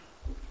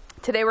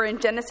Today we're in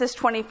Genesis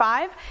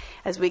 25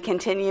 as we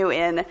continue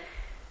in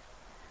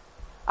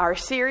our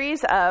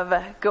series of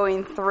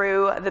going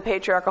through the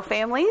patriarchal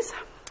families.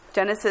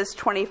 Genesis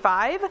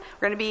 25, we're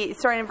going to be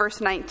starting in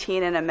verse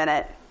 19 in a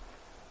minute.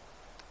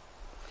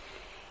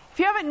 If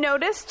you haven't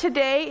noticed,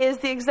 today is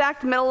the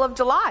exact middle of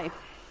July.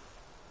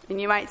 And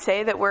you might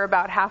say that we're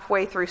about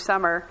halfway through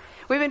summer.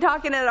 We've been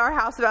talking at our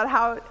house about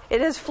how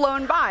it has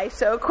flown by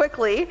so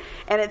quickly,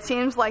 and it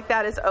seems like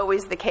that is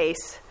always the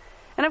case.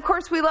 And of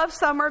course, we love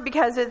summer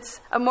because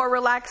it's a more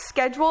relaxed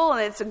schedule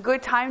and it's a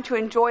good time to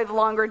enjoy the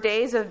longer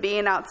days of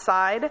being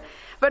outside.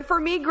 But for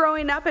me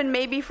growing up, and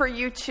maybe for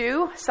you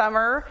too,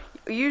 summer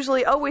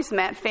usually always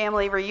meant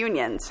family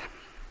reunions.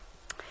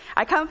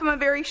 I come from a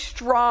very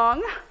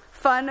strong,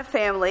 fun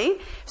family,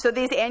 so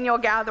these annual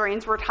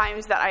gatherings were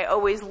times that I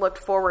always looked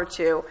forward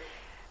to.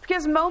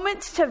 Because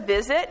moments to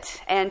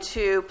visit and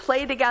to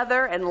play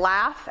together and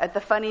laugh at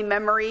the funny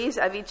memories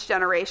of each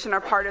generation are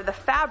part of the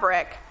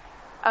fabric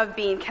of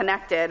being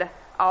connected,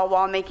 all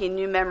while making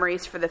new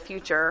memories for the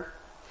future.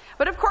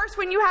 But of course,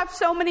 when you have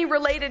so many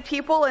related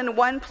people in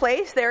one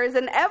place, there is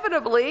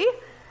inevitably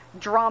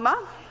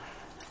drama.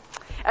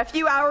 A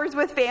few hours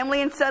with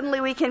family and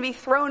suddenly we can be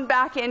thrown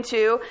back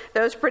into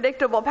those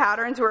predictable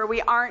patterns where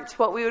we aren't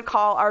what we would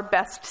call our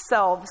best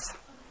selves.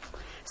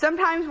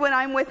 Sometimes when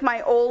I'm with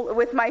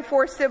my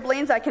four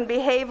siblings, I can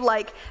behave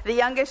like the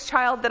youngest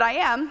child that I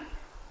am.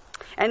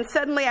 And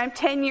suddenly I'm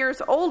 10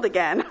 years old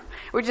again,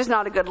 which is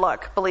not a good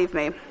look, believe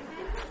me.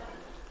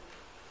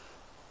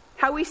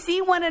 How we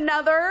see one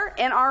another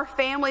in our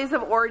families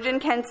of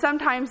origin can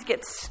sometimes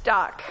get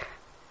stuck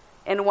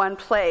in one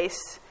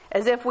place,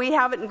 as if we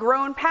haven't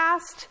grown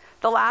past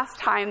the last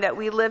time that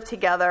we lived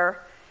together.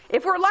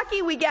 If we're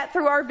lucky, we get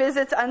through our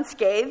visits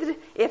unscathed.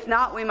 If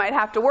not, we might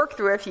have to work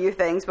through a few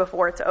things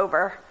before it's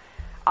over.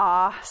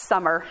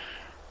 Summer.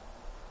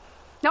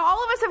 Now,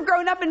 all of us have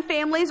grown up in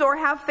families or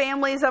have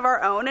families of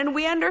our own, and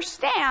we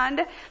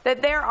understand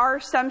that there are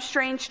some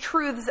strange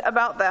truths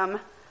about them.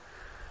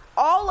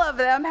 All of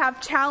them have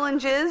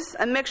challenges,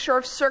 a mixture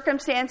of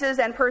circumstances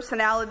and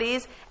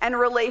personalities and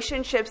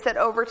relationships that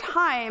over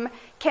time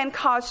can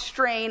cause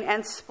strain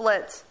and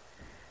splits.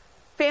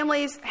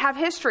 Families have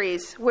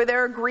histories where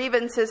there are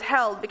grievances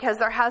held because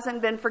there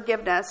hasn't been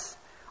forgiveness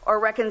or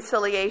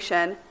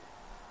reconciliation.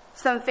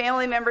 Some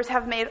family members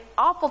have made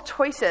awful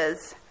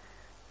choices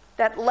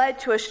that led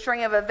to a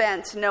string of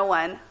events no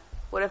one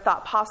would have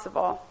thought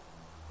possible.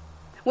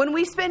 When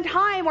we spend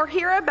time or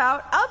hear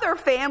about other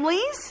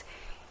families,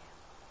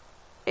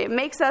 it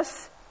makes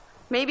us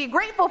maybe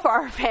grateful for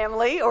our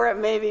family, or it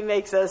maybe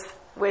makes us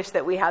wish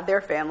that we had their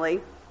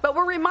family. But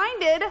we're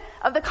reminded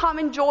of the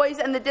common joys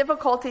and the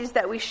difficulties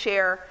that we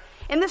share.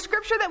 In the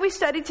scripture that we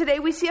studied today,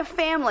 we see a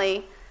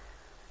family,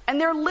 and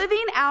they're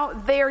living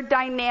out their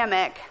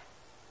dynamic.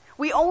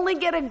 We only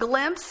get a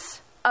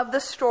glimpse of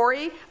the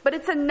story, but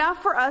it's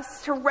enough for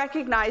us to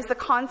recognize the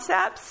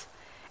concepts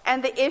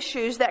and the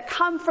issues that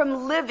come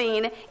from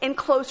living in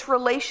close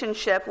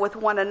relationship with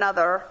one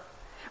another.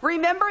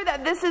 Remember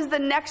that this is the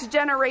next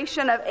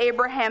generation of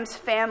Abraham's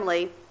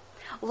family.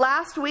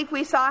 Last week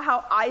we saw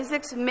how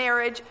Isaac's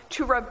marriage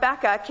to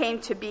Rebekah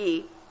came to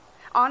be.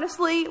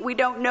 Honestly, we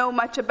don't know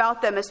much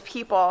about them as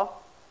people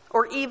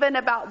or even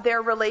about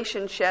their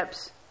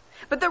relationships.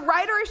 But the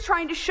writer is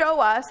trying to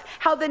show us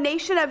how the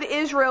nation of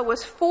Israel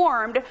was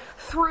formed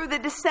through the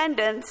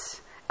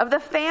descendants of the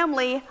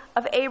family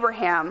of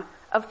Abraham,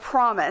 of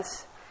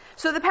promise.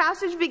 So the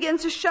passage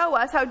begins to show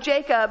us how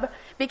Jacob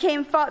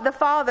became the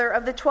father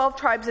of the 12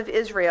 tribes of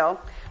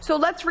Israel. So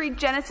let's read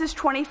Genesis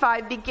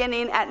 25,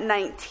 beginning at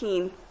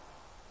 19.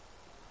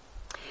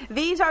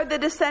 These are the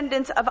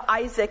descendants of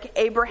Isaac,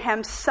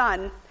 Abraham's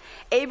son.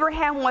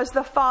 Abraham was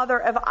the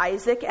father of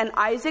Isaac, and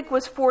Isaac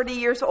was 40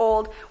 years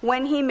old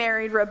when he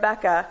married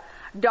Rebekah,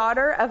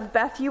 daughter of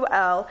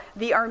Bethuel,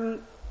 the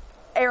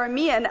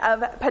Aramean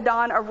of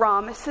Padan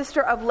Aram,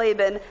 sister of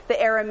Laban, the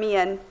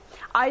Aramean.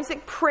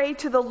 Isaac prayed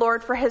to the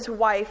Lord for his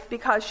wife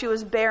because she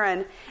was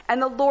barren,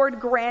 and the Lord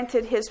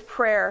granted his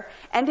prayer,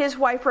 and his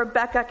wife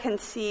Rebekah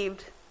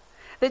conceived.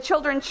 The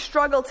children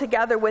struggled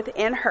together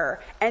within her,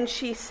 and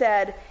she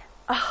said,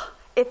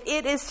 "If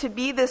it is to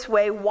be this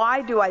way,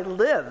 why do I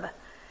live?"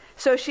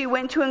 So she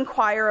went to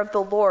inquire of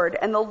the Lord,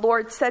 and the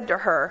Lord said to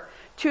her,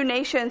 2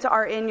 nations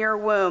are in your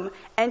womb,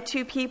 and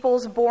 2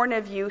 peoples born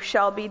of you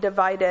shall be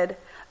divided.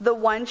 The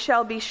one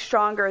shall be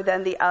stronger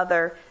than the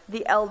other.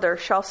 The elder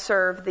shall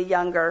serve the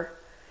younger.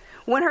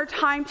 When her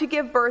time to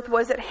give birth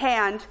was at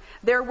hand,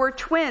 there were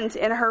twins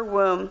in her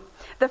womb.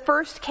 The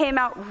first came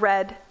out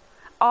red,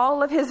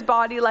 all of his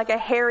body like a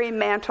hairy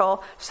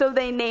mantle, so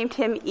they named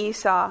him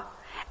Esau.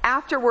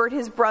 Afterward,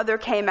 his brother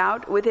came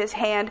out with his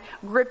hand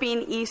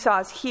gripping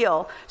Esau's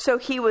heel, so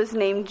he was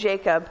named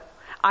Jacob.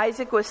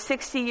 Isaac was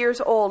 60 years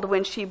old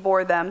when she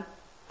bore them.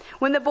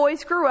 When the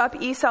boys grew up,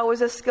 Esau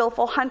was a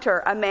skillful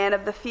hunter, a man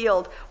of the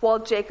field, while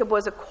Jacob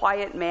was a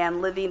quiet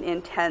man living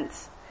in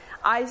tents.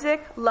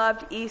 Isaac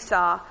loved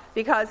Esau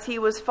because he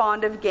was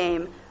fond of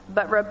game,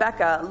 but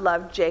Rebekah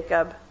loved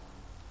Jacob.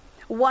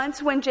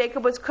 Once when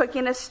Jacob was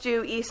cooking a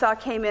stew, Esau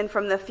came in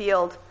from the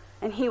field.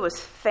 and he was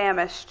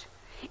famished.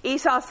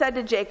 Esau said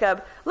to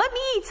Jacob, "Let me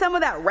eat some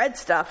of that red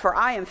stuff, for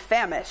I am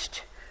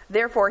famished."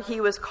 Therefore he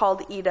was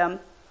called Edom.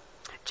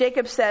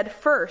 Jacob said,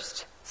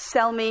 "First,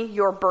 sell me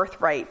your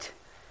birthright."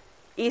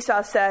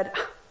 Esau said,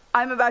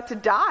 "I'm about to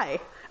die.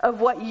 Of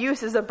what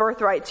use is a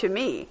birthright to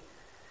me?"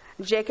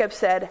 Jacob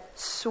said,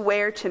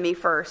 "Swear to me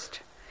first."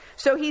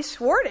 So he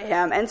swore to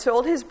him and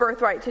sold his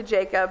birthright to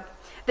Jacob.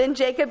 Then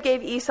Jacob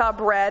gave Esau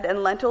bread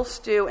and lentil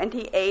stew, and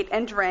he ate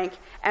and drank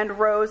and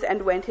rose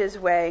and went his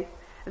way.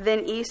 Then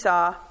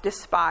Esau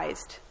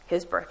despised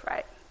his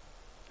birthright.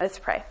 Let's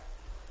pray.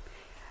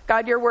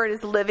 God, your word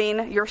is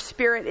living. Your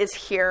spirit is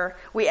here.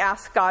 We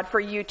ask, God, for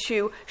you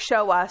to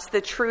show us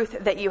the truth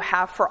that you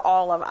have for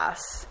all of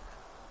us.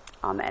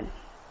 Amen.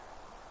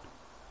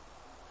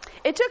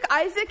 It took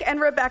Isaac and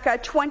Rebekah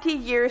 20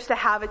 years to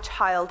have a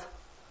child.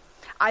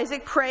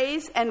 Isaac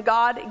prays and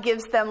God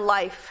gives them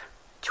life,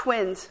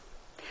 twins.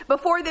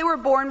 Before they were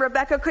born,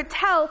 Rebekah could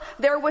tell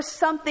there was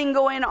something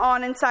going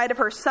on inside of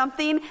her,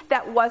 something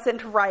that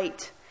wasn't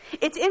right.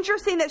 It's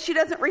interesting that she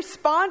doesn't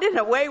respond in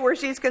a way where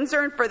she's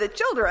concerned for the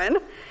children.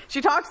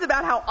 She talks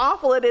about how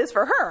awful it is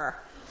for her.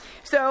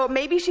 So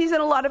maybe she's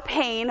in a lot of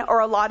pain or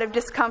a lot of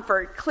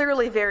discomfort,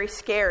 clearly very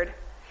scared.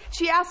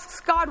 She asks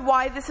God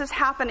why this is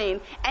happening,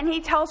 and he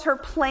tells her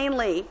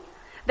plainly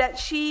that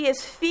she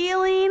is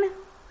feeling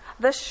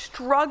the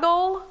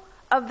struggle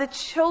of the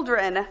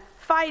children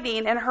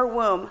fighting in her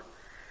womb.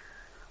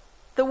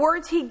 The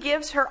words he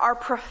gives her are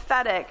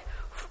prophetic,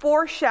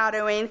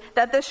 foreshadowing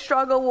that the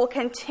struggle will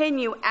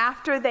continue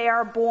after they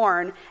are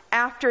born,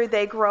 after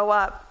they grow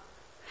up.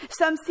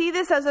 Some see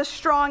this as a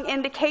strong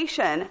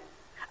indication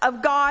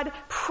of God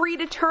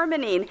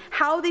predetermining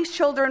how these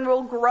children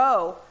will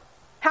grow,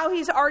 how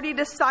he's already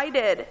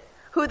decided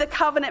who the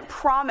covenant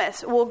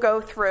promise will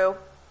go through.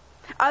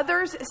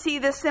 Others see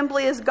this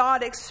simply as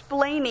God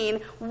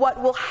explaining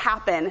what will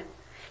happen.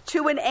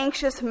 To an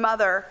anxious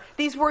mother,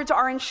 these words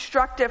are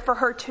instructive for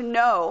her to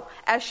know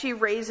as she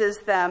raises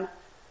them.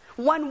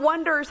 One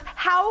wonders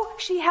how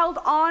she held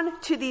on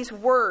to these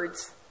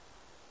words,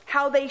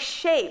 how they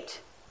shaped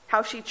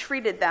how she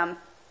treated them.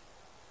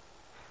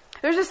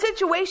 There's a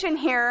situation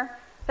here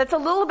that's a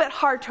little bit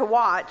hard to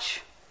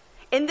watch.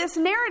 In this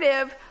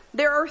narrative,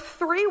 there are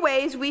 3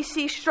 ways we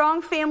see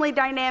strong family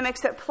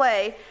dynamics at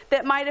play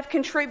that might have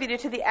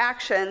contributed to the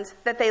actions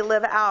that they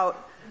live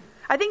out.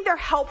 I think they're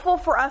helpful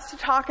for us to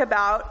talk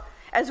about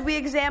as we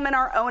examine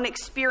our own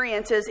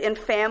experiences in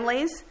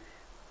families,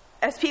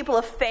 as people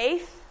of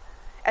faith,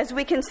 as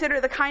we consider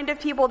the kind of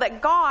people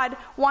that God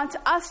wants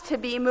us to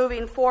be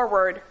moving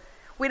forward.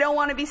 We don't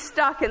want to be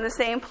stuck in the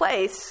same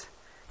place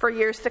for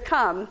years to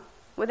come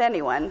with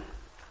anyone.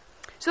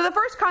 So the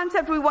first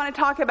concept we want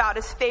to talk about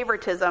is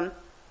favoritism.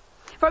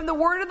 From the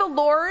word of the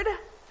Lord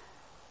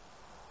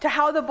to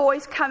how the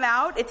boys come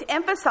out, it's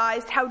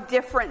emphasized how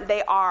different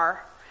they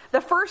are.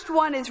 The first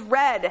one is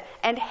red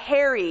and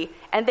hairy,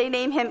 and they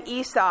name him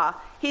Esau.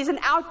 He's an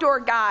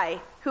outdoor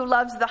guy who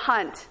loves the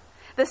hunt.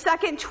 The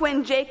second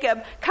twin,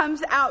 Jacob,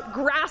 comes out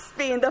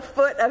grasping the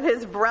foot of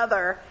his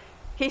brother.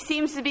 He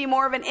seems to be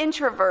more of an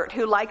introvert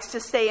who likes to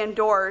stay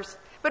indoors.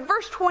 But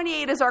verse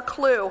 28 is our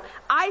clue.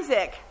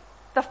 Isaac,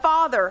 the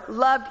father,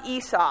 loved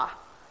Esau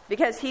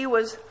because he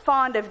was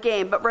fond of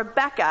game, but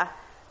Rebekah,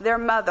 their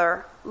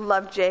mother,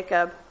 loved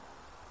Jacob.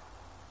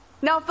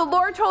 Now, if the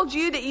Lord told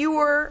you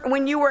that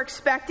when you were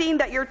expecting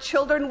that your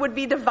children would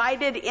be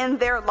divided in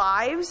their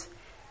lives,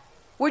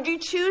 would you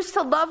choose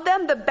to love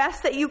them the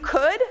best that you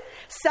could,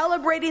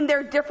 celebrating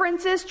their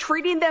differences,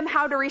 treating them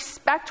how to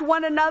respect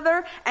one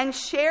another and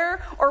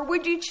share, or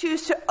would you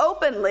choose to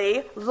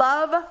openly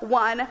love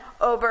one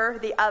over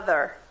the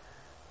other?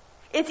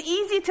 It's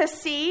easy to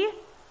see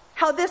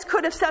how this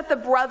could have set the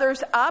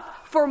brothers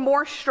up for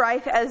more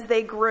strife as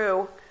they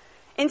grew.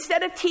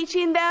 Instead of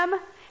teaching them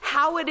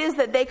how it is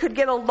that they could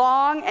get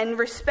along and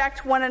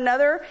respect one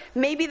another,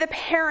 maybe the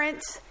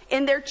parents,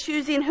 in their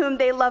choosing whom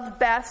they love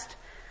best,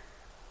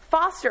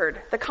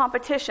 fostered the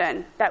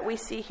competition that we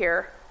see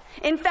here.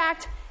 In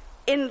fact,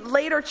 in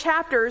later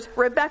chapters,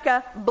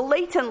 Rebekah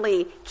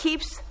blatantly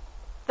keeps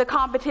the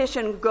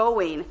competition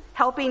going,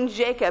 helping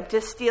Jacob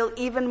to steal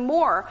even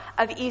more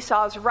of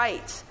Esau's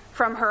rights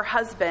from her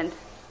husband.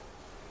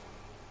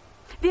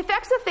 The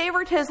effects of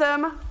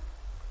favoritism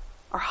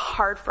are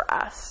hard for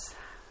us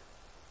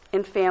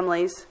in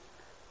families.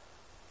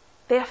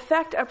 They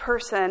affect a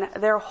person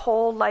their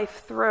whole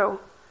life through.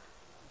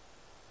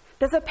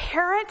 Does a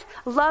parent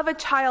love a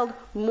child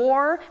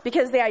more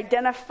because they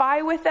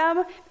identify with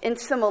them in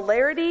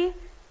similarity?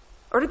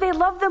 Or do they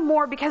love them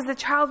more because the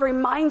child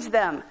reminds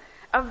them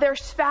of their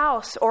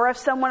spouse or of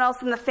someone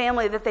else in the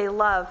family that they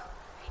love?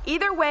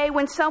 Either way,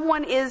 when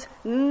someone is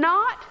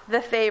not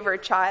the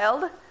favored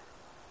child,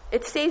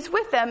 it stays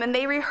with them and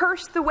they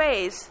rehearse the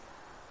ways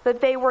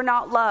that they were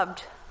not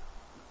loved.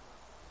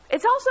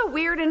 It's also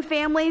weird in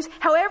families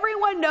how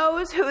everyone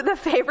knows who the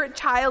favorite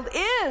child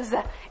is,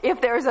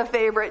 if there's a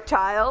favorite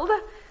child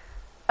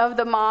of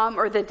the mom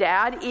or the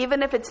dad,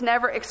 even if it's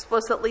never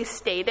explicitly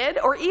stated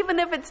or even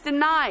if it's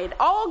denied.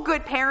 All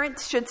good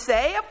parents should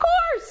say, "Of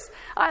course,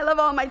 I love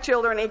all my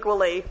children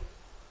equally."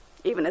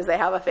 even as they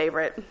have a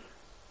favorite.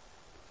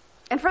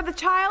 And for the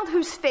child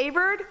who's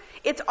favored,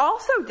 it's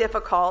also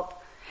difficult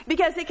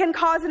because it can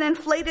cause an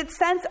inflated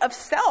sense of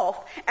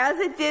self, as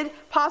it did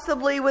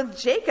possibly with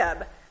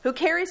Jacob, who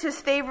carries his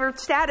favored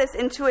status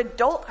into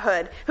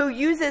adulthood, who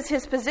uses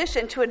his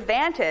position to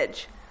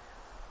advantage.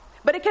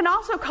 But it can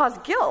also cause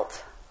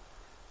guilt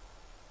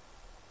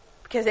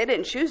because they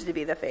didn't choose to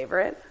be the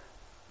favorite.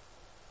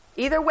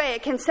 Either way,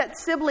 it can set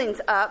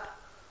siblings up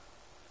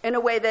in a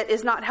way that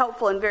is not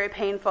helpful and very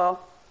painful.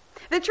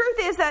 The truth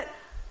is that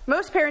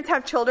most parents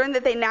have children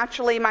that they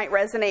naturally might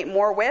resonate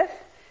more with,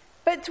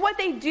 but it's what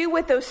they do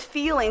with those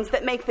feelings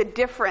that make the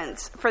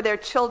difference for their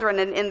children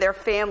and in their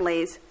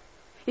families.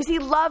 You see,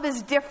 love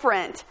is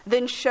different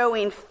than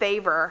showing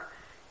favor.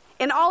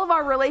 In all of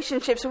our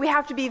relationships, we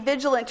have to be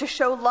vigilant to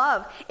show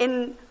love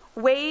in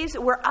ways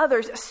where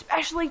others,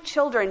 especially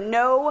children,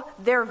 know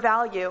their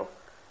value.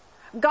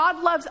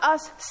 God loves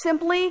us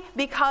simply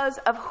because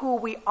of who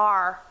we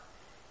are,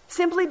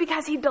 simply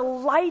because he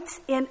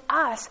delights in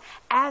us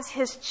as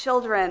his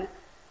children.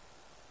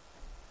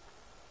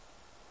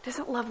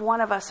 Doesn't love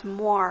one of us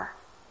more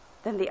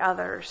than the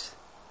others.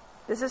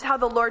 This is how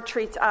the Lord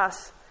treats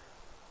us.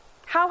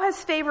 How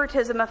has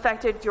favoritism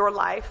affected your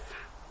life?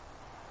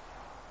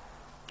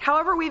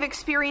 However, we've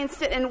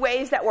experienced it in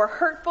ways that were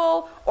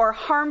hurtful or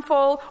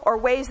harmful, or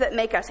ways that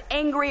make us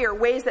angry, or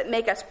ways that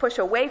make us push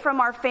away from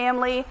our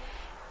family.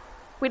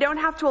 We don't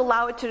have to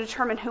allow it to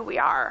determine who we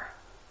are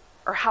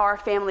or how our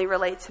family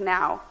relates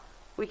now.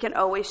 We can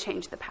always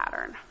change the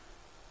pattern.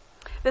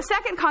 The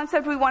second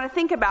concept we want to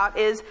think about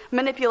is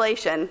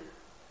manipulation.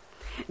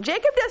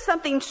 Jacob does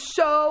something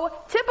so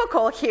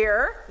typical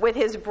here with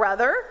his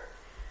brother.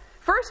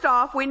 First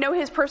off, we know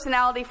his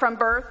personality from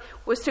birth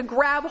was to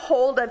grab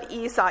hold of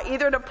Esau,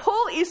 either to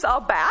pull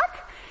Esau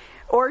back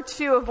or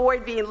to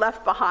avoid being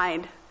left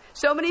behind.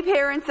 So many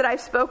parents that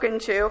I've spoken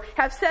to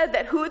have said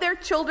that who their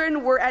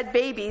children were at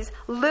babies,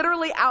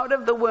 literally out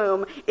of the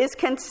womb, is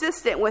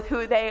consistent with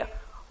who they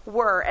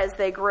were as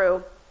they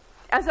grew.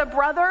 As a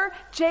brother,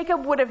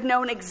 Jacob would have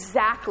known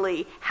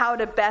exactly how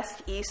to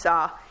best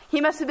Esau.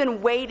 He must have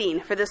been waiting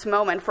for this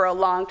moment for a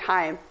long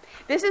time.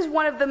 This is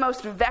one of the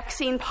most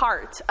vexing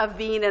parts of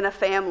being in a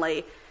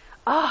family.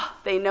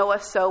 They know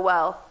us so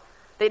well.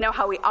 They know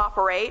how we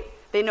operate.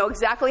 They know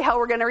exactly how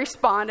we're going to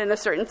respond in a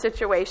certain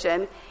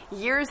situation.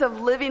 Years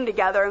of living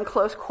together in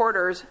close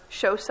quarters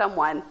show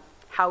someone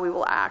how we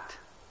will act.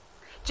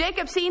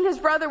 Jacob, seeing his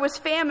brother was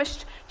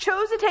famished,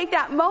 chose to take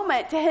that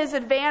moment to his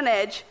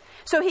advantage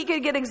so he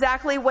could get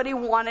exactly what he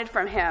wanted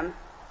from him.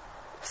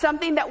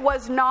 Something that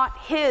was not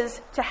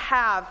his to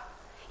have.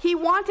 He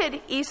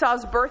wanted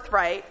Esau's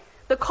birthright,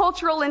 the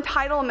cultural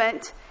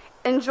entitlement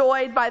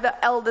enjoyed by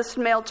the eldest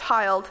male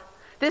child.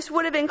 This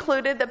would have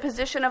included the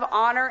position of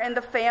honor in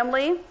the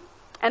family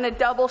and a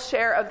double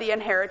share of the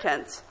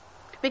inheritance.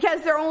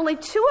 Because there are only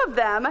two of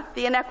them,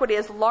 the inequity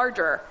is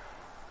larger,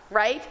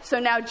 right? So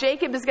now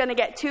Jacob is going to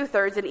get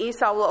 2/3 and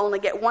Esau will only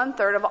get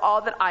 1/3 of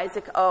all that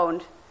Isaac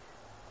owned.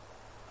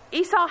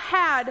 Esau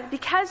had,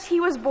 because he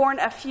was born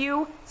a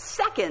few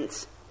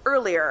seconds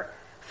earlier,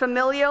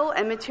 familial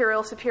and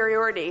material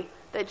superiority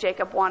that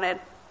Jacob wanted.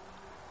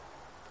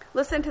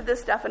 Listen to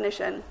this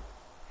definition.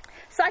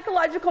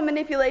 Psychological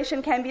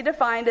manipulation can be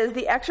defined as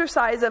the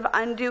exercise of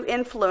undue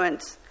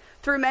influence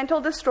through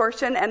mental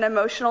distortion and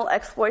emotional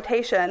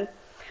exploitation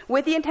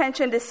with the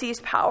intention to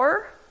seize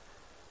power,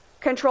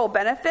 control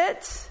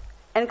benefits,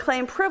 and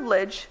claim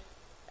privilege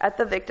at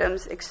the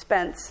victim's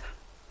expense.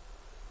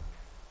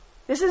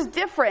 This is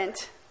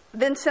different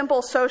than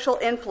simple social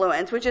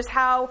influence, which is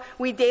how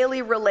we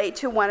daily relate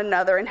to one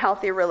another in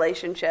healthy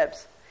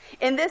relationships.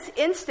 In this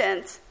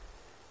instance,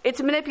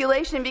 it's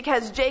manipulation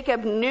because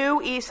Jacob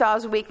knew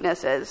Esau's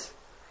weaknesses.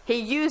 He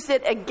used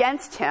it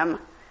against him,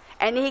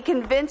 and he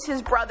convinced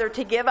his brother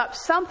to give up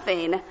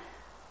something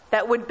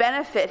that would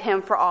benefit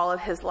him for all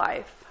of his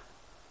life.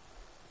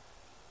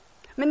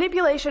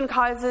 Manipulation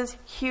causes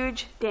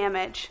huge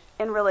damage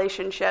in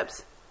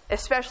relationships,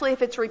 especially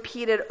if it's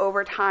repeated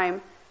over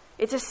time.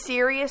 It's a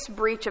serious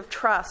breach of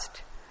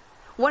trust.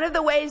 One of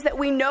the ways that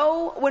we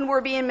know when we're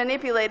being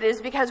manipulated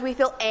is because we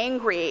feel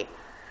angry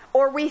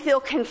or we feel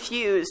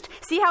confused.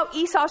 See how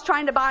Esau's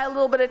trying to buy a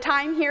little bit of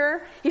time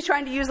here? He's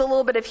trying to use a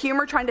little bit of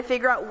humor, trying to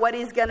figure out what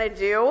he's going to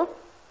do.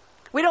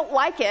 We don't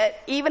like it,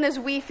 even as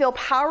we feel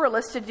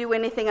powerless to do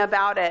anything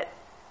about it.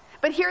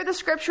 But here the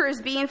scripture is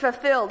being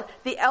fulfilled.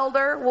 The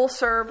elder will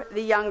serve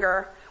the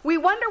younger. We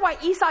wonder why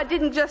Esau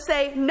didn't just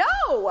say,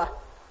 no,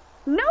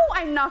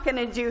 I'm not going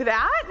to do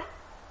that,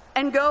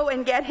 and go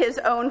and get his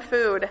own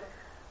food.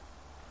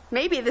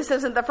 Maybe this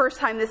isn't the first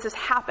time this has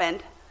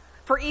happened.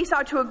 For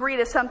Esau to agree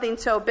to something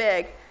so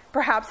big,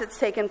 perhaps it's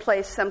taken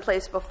place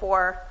someplace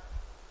before.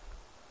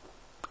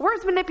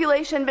 Where's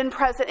manipulation been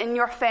present in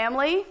your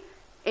family,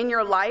 in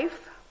your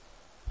life?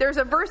 There's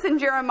a verse in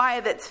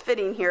Jeremiah that's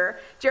fitting here.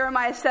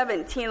 Jeremiah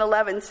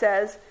 17:11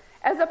 says,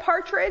 "As a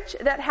partridge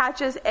that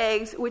hatches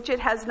eggs which it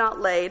has not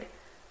laid,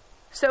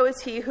 so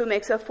is he who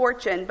makes a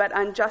fortune, but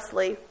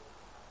unjustly.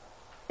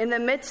 In the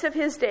midst of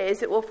his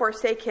days it will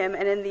forsake him,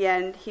 and in the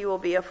end he will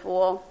be a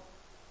fool."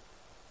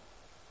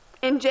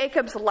 In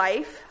Jacob's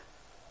life,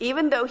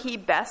 even though he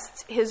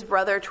bests his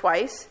brother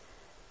twice,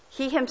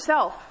 he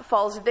himself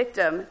falls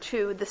victim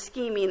to the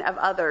scheming of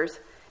others,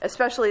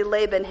 especially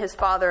Laban, his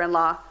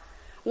father-in-law.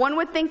 One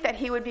would think that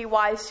he would be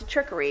wise to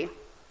trickery,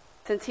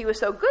 since he was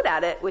so good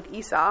at it with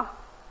Esau,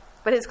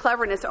 but his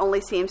cleverness only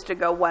seems to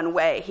go one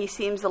way. He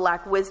seems to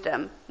lack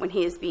wisdom when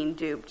he is being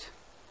duped.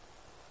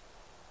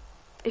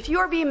 If you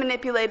are being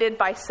manipulated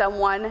by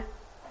someone,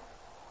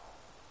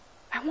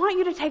 I want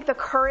you to take the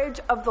courage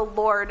of the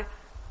Lord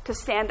to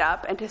stand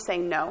up and to say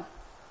no.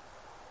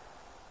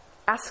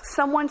 Ask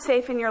someone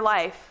safe in your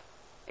life.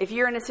 If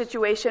you're in a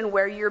situation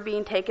where you're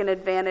being taken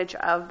advantage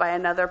of by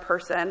another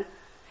person,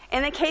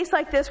 in a case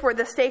like this where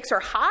the stakes are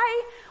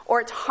high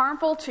or it's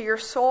harmful to your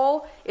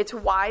soul, it's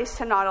wise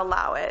to not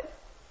allow it.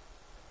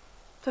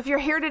 So if you're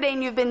here today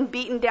and you've been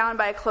beaten down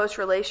by a close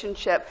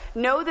relationship,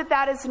 know that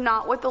that is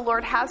not what the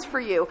Lord has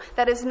for you.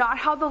 That is not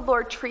how the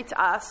Lord treats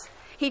us.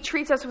 He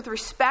treats us with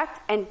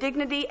respect and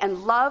dignity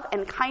and love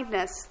and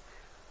kindness.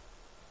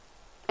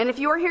 And if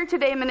you are here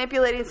today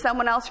manipulating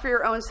someone else for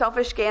your own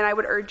selfish gain, I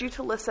would urge you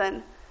to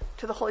listen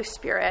to the Holy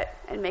Spirit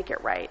and make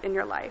it right in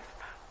your life.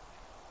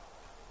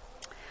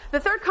 The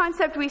third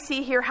concept we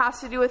see here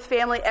has to do with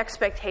family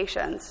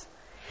expectations.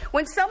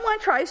 When someone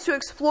tries to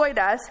exploit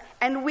us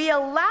and we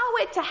allow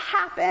it to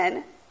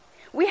happen,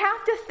 we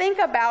have to think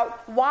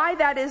about why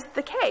that is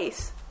the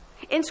case.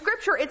 In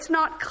Scripture, it's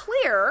not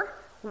clear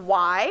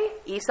why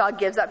Esau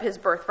gives up his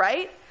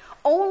birthright,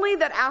 only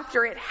that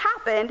after it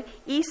happened,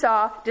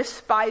 Esau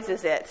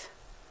despises it.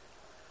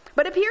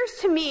 But it appears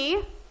to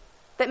me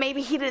that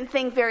maybe he didn't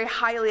think very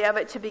highly of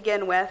it to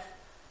begin with.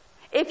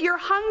 If you're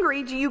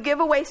hungry, do you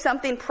give away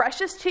something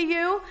precious to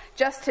you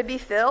just to be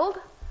filled?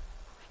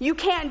 You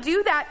can't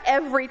do that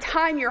every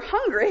time you're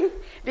hungry,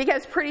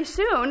 because pretty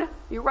soon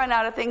you run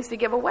out of things to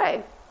give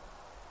away.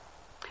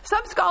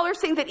 Some scholars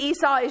think that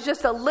Esau is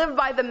just a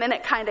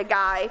live-by-the-minute kind of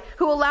guy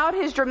who allowed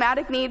his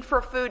dramatic need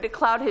for food to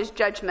cloud his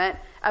judgment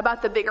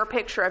about the bigger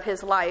picture of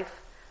his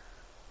life.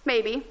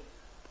 Maybe.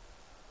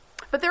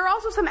 But there are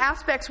also some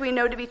aspects we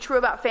know to be true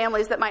about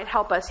families that might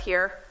help us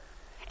here.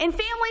 In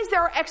families,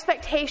 there are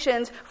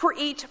expectations for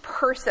each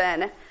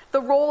person,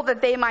 the role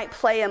that they might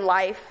play in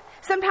life.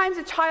 Sometimes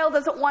a child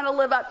doesn't want to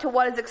live up to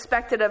what is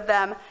expected of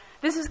them.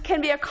 This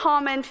can be a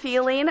common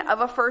feeling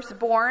of a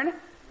firstborn.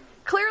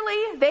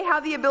 Clearly, they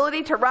have the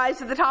ability to rise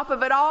to the top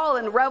of it all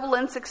and revel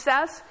in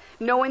success,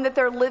 knowing that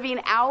they're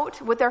living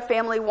out what their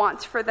family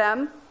wants for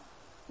them.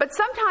 But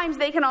sometimes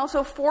they can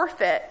also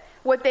forfeit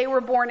what they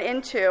were born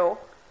into,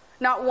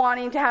 not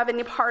wanting to have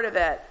any part of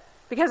it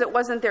because it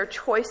wasn't their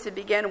choice to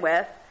begin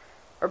with,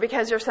 or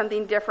because there's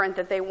something different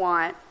that they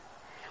want.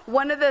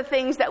 One of the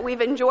things that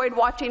we've enjoyed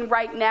watching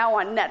right now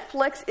on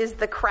Netflix is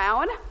The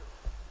Crown,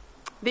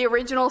 the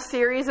original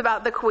series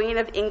about the Queen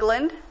of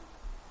England,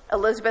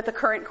 Elizabeth, the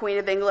current Queen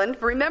of England.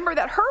 Remember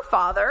that her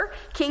father,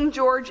 King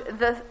George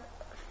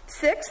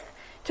VI,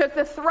 took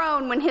the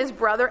throne when his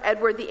brother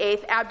Edward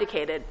VIII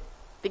abdicated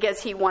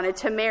because he wanted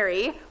to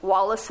marry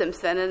Wallis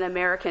Simpson, an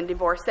American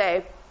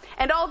divorcee.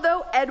 And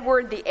although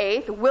Edward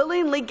VIII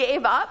willingly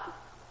gave up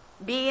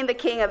being the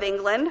King of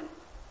England,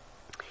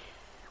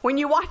 when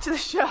you watch the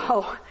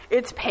show,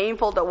 it's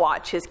painful to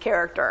watch his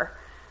character.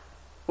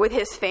 With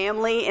his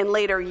family in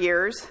later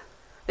years,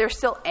 they're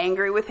still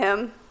angry with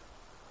him.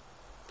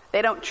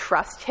 They don't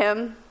trust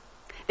him.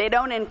 They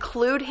don't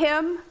include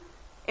him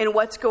in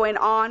what's going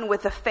on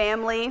with the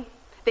family.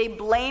 They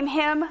blame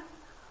him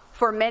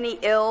for many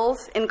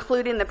ills,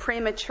 including the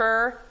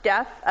premature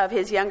death of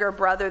his younger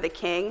brother, the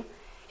king.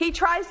 He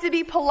tries to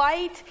be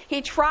polite.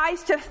 He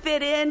tries to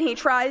fit in. He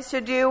tries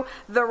to do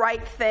the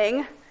right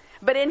thing.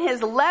 But in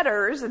his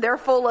letters, they're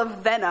full of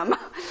venom.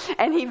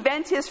 And he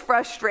vents his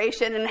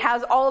frustration and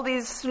has all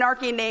these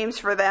snarky names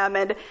for them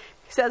and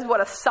says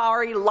what a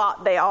sorry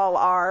lot they all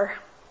are.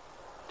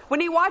 When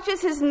he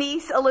watches his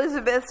niece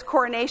Elizabeth's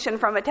coronation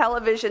from a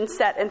television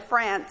set in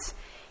France,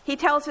 he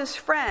tells his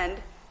friends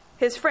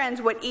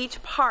what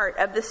each part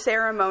of the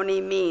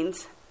ceremony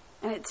means.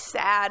 And it's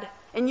sad.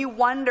 And you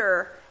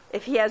wonder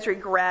if he has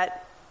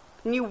regret.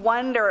 And you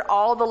wonder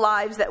all the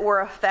lives that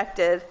were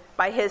affected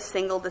by his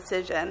single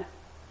decision.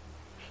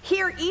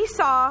 Here,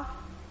 Esau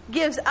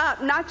gives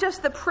up not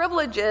just the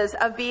privileges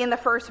of being the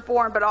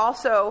firstborn, but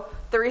also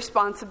the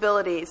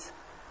responsibilities.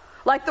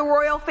 Like the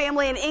royal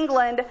family in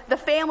England, the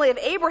family of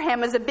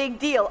Abraham is a big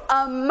deal,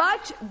 a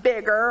much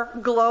bigger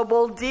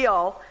global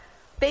deal.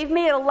 They've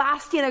made a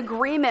lasting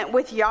agreement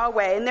with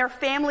Yahweh, and their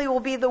family will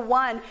be the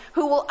one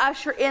who will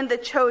usher in the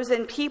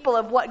chosen people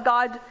of what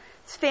God's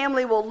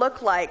family will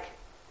look like.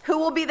 Who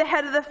will be the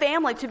head of the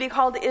family to be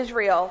called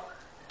Israel?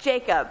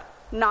 Jacob,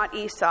 not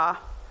Esau.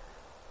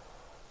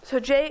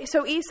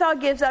 So Esau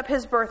gives up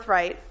his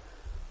birthright.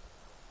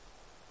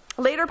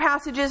 Later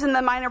passages in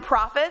the Minor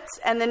Prophets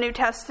and the New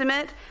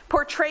Testament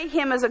portray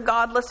him as a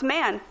godless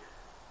man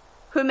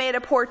who made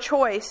a poor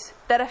choice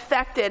that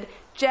affected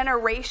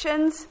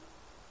generations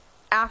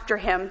after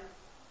him.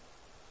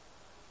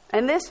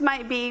 And this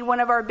might be one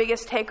of our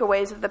biggest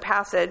takeaways of the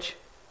passage,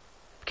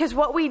 because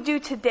what we do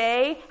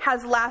today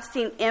has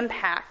lasting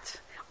impact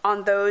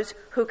on those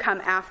who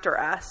come after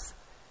us.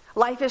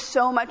 Life is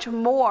so much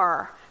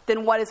more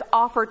than what is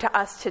offered to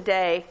us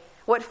today,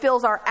 what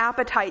fills our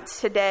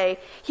appetites today.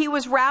 He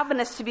was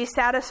ravenous to be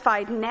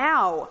satisfied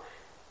now,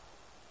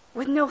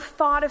 with no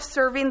thought of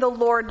serving the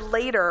Lord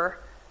later.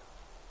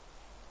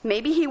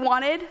 Maybe he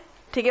wanted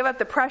to give up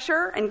the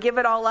pressure and give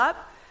it all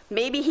up.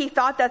 Maybe he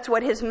thought that's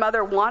what his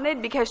mother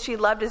wanted because she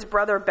loved his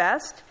brother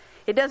best.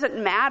 It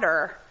doesn't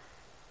matter.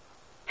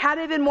 Had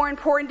it been more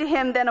important to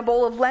him than a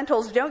bowl of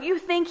lentils, don't you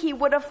think he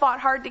would have fought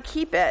hard to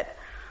keep it?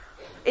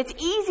 It's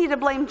easy to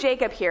blame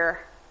Jacob here,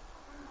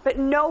 but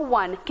no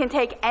one can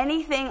take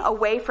anything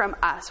away from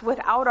us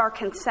without our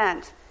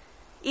consent.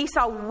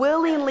 Esau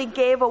willingly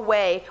gave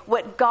away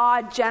what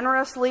God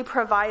generously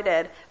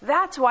provided.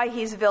 That's why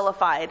he's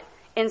vilified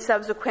in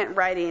subsequent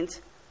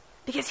writings,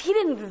 because he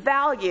didn't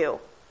value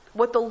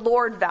what the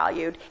Lord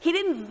valued. He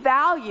didn't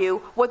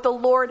value what the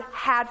Lord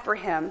had for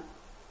him.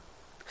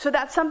 So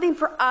that's something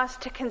for us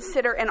to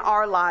consider in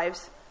our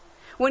lives.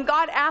 When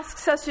God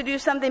asks us to do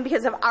something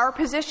because of our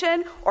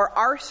position or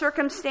our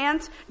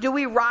circumstance, do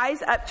we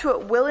rise up to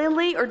it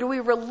willingly, or do we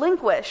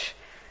relinquish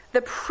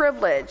the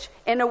privilege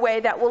in a way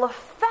that will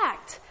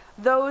affect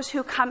those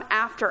who come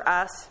after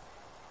us?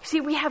 See,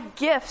 we have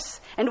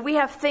gifts and we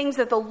have things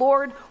that the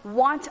Lord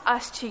wants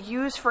us to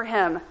use for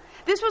him.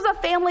 This was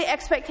a family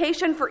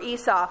expectation for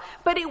Esau,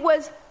 but it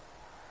was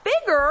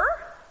bigger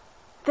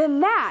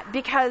than that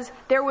because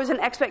there was an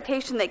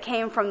expectation that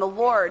came from the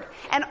Lord.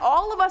 And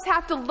all of us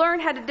have to learn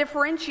how to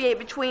differentiate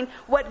between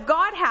what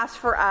God has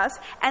for us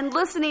and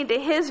listening to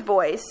his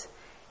voice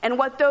and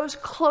what those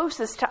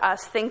closest to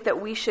us think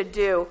that we should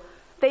do.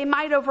 They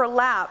might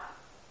overlap,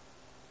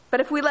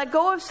 but if we let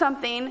go of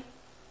something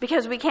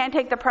because we can't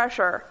take the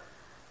pressure,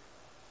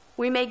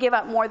 we may give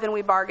up more than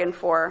we bargained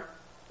for.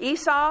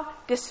 Esau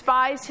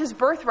despised his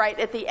birthright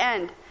at the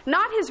end.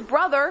 Not his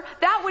brother.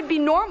 That would be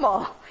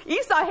normal.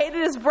 Esau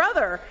hated his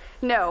brother.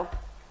 No.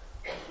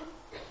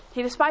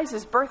 He despised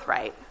his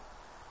birthright.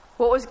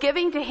 What was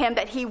given to him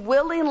that he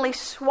willingly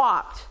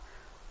swapped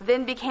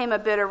then became a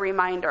bitter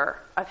reminder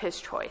of his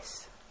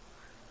choice.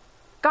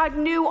 God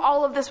knew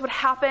all of this would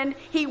happen.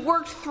 He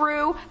worked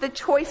through the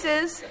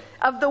choices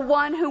of the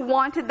one who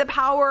wanted the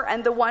power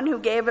and the one who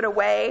gave it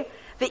away.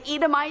 The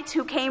Edomites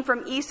who came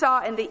from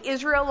Esau and the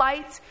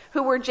Israelites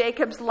who were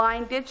Jacob's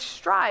line did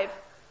strive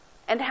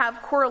and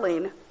have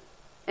quarreling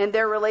in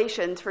their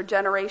relations for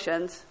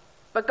generations.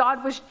 But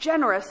God was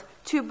generous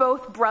to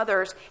both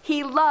brothers.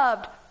 He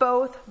loved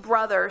both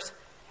brothers.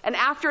 And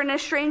after an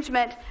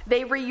estrangement,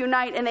 they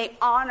reunite and they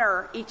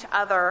honor each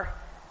other.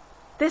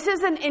 This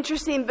is an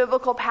interesting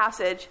biblical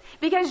passage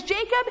because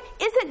Jacob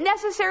isn't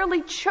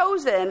necessarily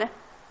chosen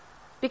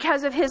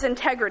because of his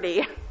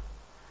integrity.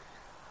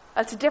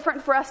 That's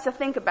different for us to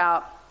think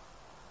about.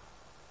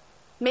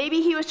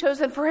 Maybe he was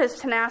chosen for his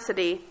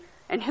tenacity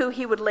and who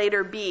he would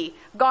later be.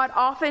 God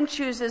often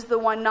chooses the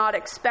one not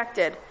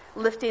expected,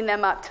 lifting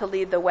them up to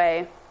lead the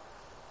way.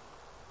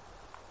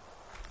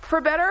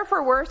 For better or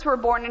for worse, we're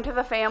born into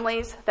the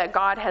families that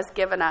God has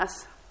given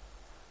us.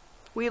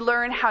 We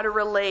learn how to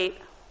relate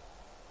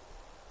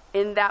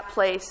in that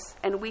place,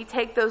 and we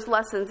take those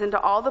lessons into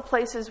all the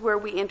places where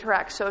we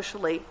interact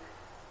socially,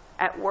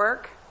 at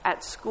work,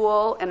 at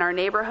school, in our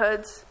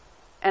neighborhoods,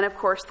 and of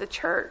course the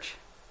church.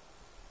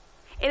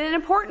 In an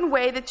important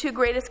way, the two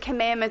greatest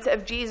commandments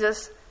of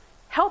Jesus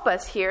help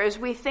us here as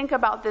we think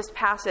about this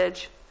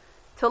passage: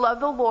 to love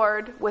the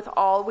Lord with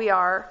all we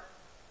are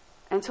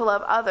and to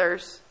love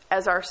others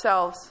as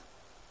ourselves.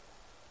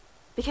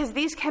 Because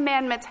these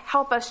commandments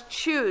help us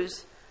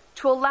choose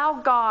to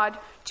allow God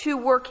to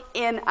work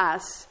in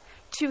us,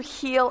 to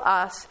heal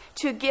us,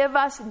 to give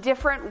us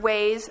different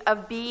ways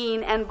of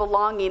being and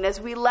belonging as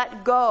we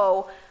let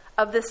go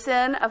of the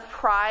sin of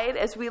pride,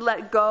 as we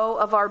let go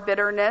of our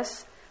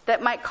bitterness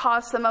that might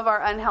cause some of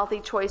our unhealthy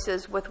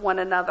choices with one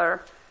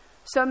another.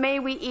 So may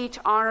we each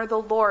honor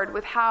the Lord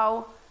with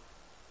how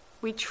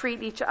we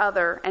treat each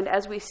other and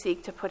as we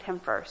seek to put him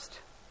first.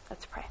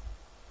 Let's pray.